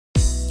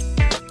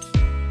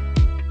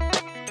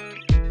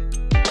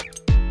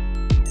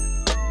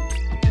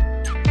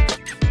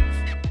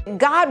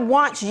God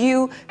wants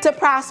you to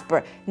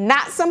prosper,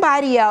 not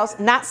somebody else,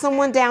 not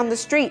someone down the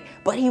street,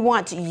 but he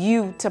wants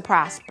you to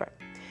prosper.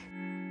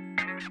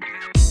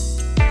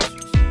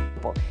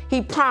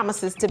 He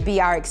promises to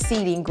be our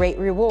exceeding great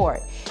reward.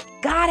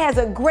 God has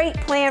a great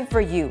plan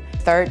for you.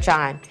 3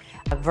 John,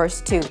 verse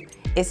 2.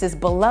 It says,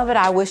 "Beloved,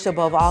 I wish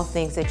above all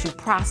things that you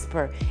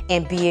prosper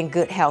and be in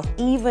good health,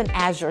 even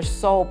as your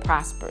soul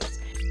prospers."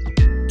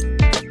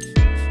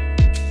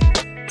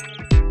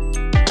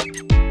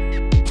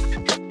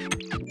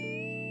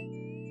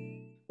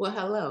 Well,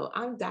 hello,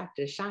 I'm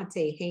Dr.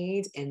 Shante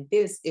Haynes, and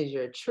this is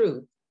your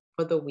truth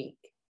for the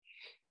week.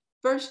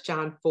 1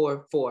 John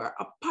 4:4,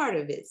 a part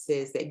of it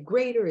says that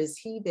greater is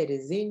he that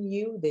is in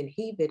you than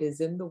he that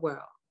is in the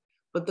world.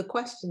 But the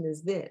question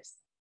is this: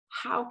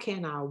 how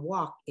can I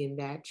walk in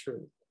that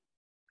truth?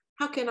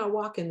 How can I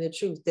walk in the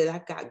truth that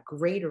I've got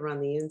greater on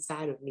the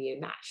inside of me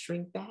and not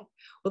shrink back?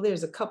 Well,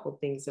 there's a couple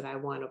things that I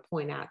want to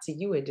point out to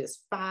you in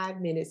just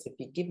 5 minutes. If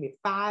you give me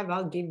 5,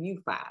 I'll give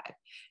you 5.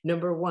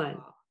 Number 1,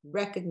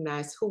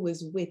 recognize who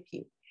is with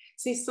you.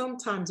 See,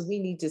 sometimes we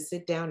need to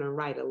sit down and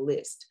write a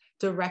list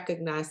to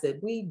recognize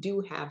that we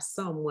do have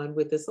someone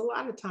with us. A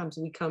lot of times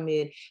we come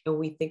in and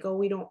we think, oh,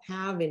 we don't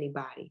have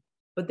anybody.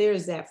 But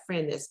there's that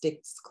friend that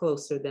sticks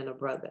closer than a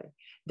brother.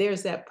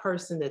 There's that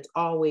person that's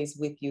always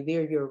with you.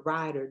 They're your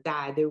ride or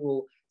die. They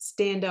will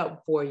stand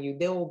up for you.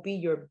 They will be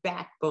your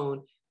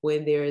backbone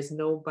when there is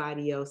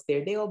nobody else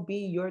there. They'll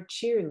be your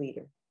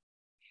cheerleader.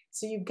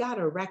 So you've got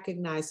to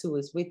recognize who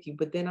is with you.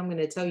 But then I'm going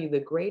to tell you the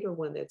greater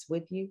one that's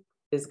with you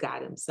is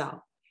God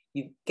himself.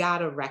 You've got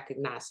to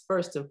recognize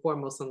first and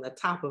foremost on the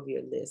top of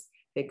your list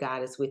that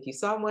God is with you.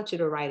 So I want you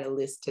to write a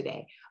list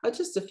today of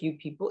just a few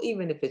people,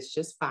 even if it's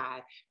just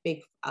 5.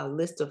 Make a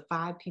list of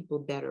 5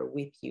 people that are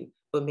with you,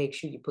 but make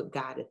sure you put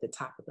God at the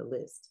top of the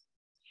list.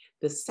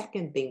 The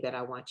second thing that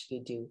I want you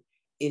to do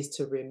is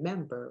to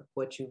remember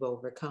what you've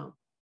overcome.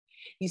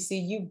 You see,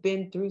 you've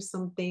been through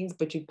some things,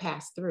 but you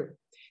passed through.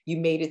 You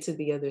made it to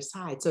the other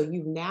side. So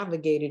you've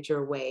navigated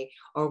your way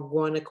or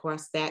gone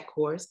across that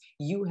course.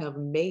 You have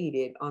made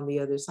it on the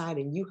other side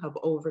and you have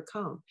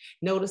overcome.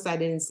 Notice I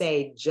didn't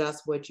say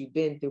just what you've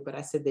been through, but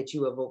I said that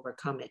you have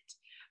overcome it,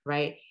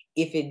 right?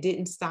 If it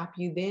didn't stop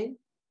you then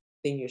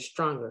you're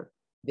stronger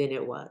than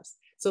it was.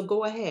 So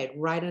go ahead,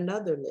 write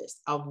another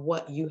list of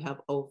what you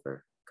have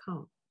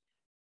overcome,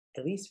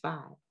 at least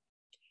 5.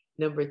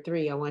 Number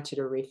 3, I want you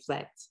to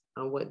reflect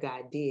on what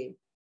God did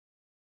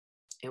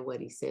and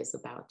what he says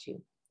about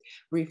you.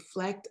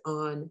 Reflect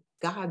on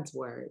God's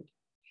word,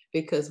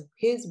 because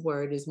his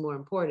word is more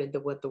important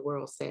than what the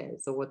world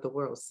says or what the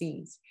world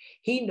sees.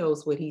 He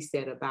knows what he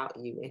said about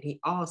you, and he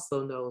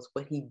also knows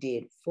what he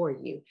did for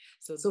you.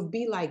 So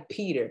be like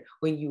Peter.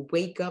 When you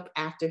wake up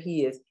after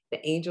the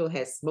angel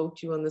has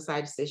smote you on the side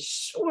and says,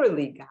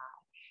 surely God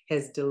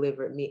has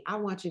delivered me. I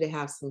want you to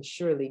have some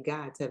surely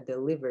Gods have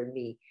delivered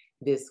me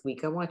this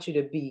week. I want you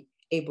to be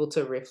able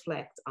to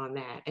reflect on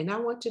that. And I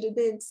want you to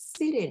then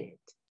sit in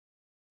it.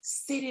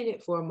 Sit in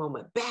it for a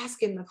moment.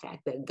 Bask in the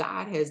fact that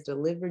God has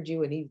delivered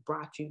you and he's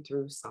brought you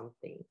through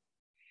something.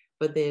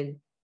 But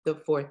then the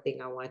 4th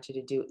thing I want you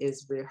to do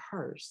is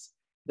rehearse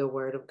the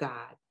word of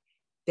God.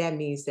 That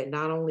means that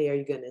not only are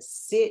you going to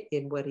sit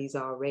in what he's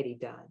already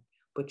done,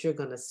 but you're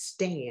going to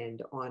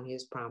stand on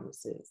his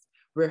promises.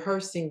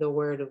 Rehearsing the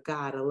word of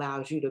God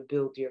allows you to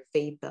build your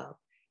faith up.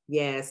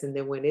 Yes, and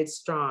then when it's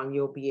strong,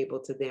 you'll be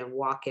able to then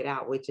walk it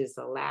out, which is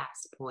the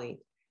last point.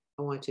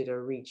 I want you to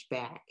reach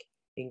back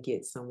and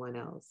get someone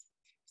else.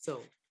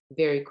 So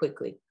very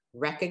quickly,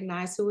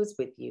 recognize who is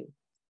with you.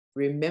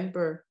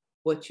 Remember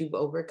what you've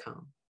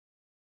overcome.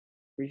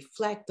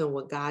 Reflect on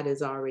what God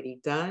has already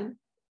done,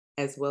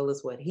 as well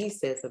as what he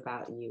says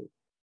about you.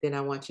 Then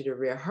I want you to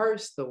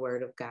rehearse the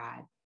word of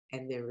God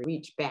and then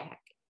reach back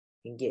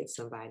and get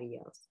somebody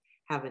else.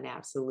 Have an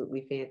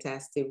absolutely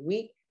fantastic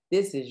week.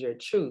 This is your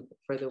truth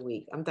for the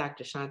week. I'm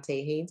Dr.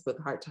 Shante Haynes with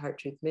Heart to Heart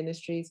Truth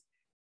Ministries,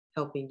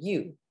 helping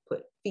you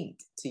put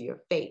feet to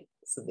your faith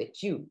so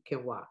that you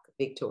can walk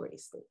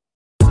victoriously.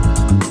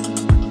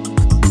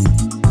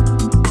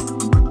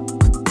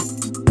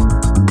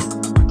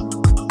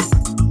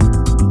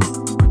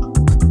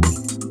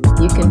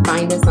 You can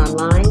find us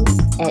online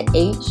at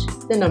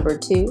htruth.org.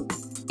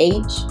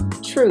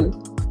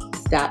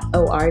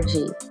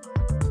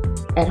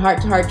 At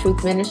Heart to Heart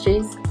Truth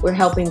Ministries, we're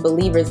helping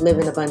believers live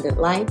an abundant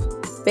life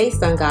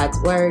based on God's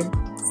word,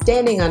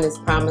 standing on his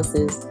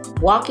promises,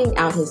 walking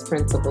out his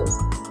principles,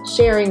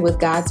 sharing with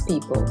God's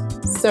people,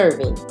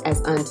 serving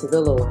as unto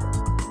the Lord.